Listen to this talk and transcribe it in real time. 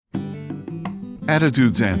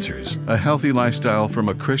Attitudes Answers, a healthy lifestyle from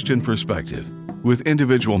a Christian perspective, with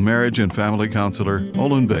individual marriage and family counselor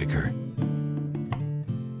Olin Baker.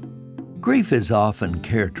 Grief is often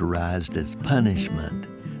characterized as punishment.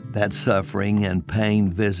 That suffering and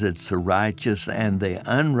pain visits the righteous and the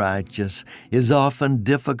unrighteous is often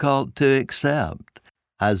difficult to accept.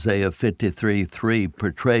 Isaiah 53:3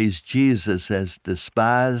 portrays Jesus as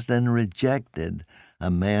despised and rejected, a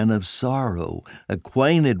man of sorrow,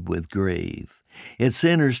 acquainted with grief. It's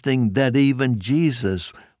interesting that even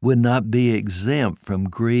Jesus would not be exempt from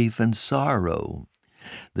grief and sorrow.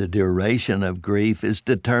 The duration of grief is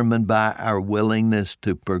determined by our willingness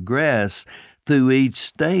to progress through each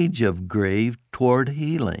stage of grief toward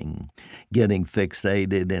healing. Getting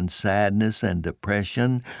fixated in sadness and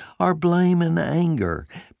depression or blame and anger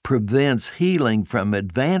prevents healing from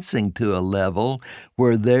advancing to a level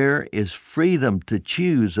where there is freedom to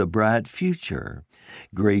choose a bright future.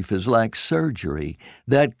 Grief is like surgery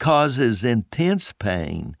that causes intense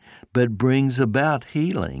pain but brings about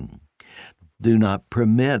healing. Do not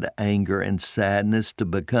permit anger and sadness to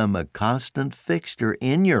become a constant fixture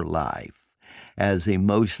in your life. As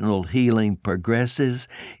emotional healing progresses,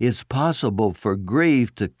 it's possible for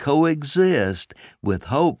grief to coexist with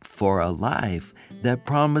hope for a life that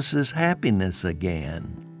promises happiness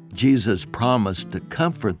again. Jesus promised to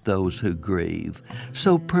comfort those who grieve,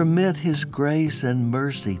 so permit His grace and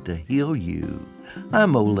mercy to heal you.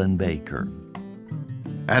 I'm Olin Baker.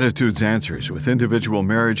 Attitudes Answers with individual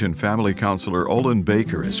marriage and family counselor Olin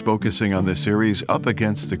Baker is focusing on the series Up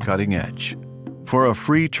Against the Cutting Edge. For a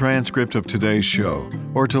free transcript of today's show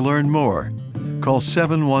or to learn more, call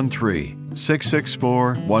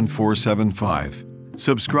 713-664-1475.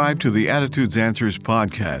 Subscribe to the Attitudes Answers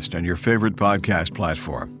podcast on your favorite podcast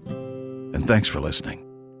platform. And thanks for listening.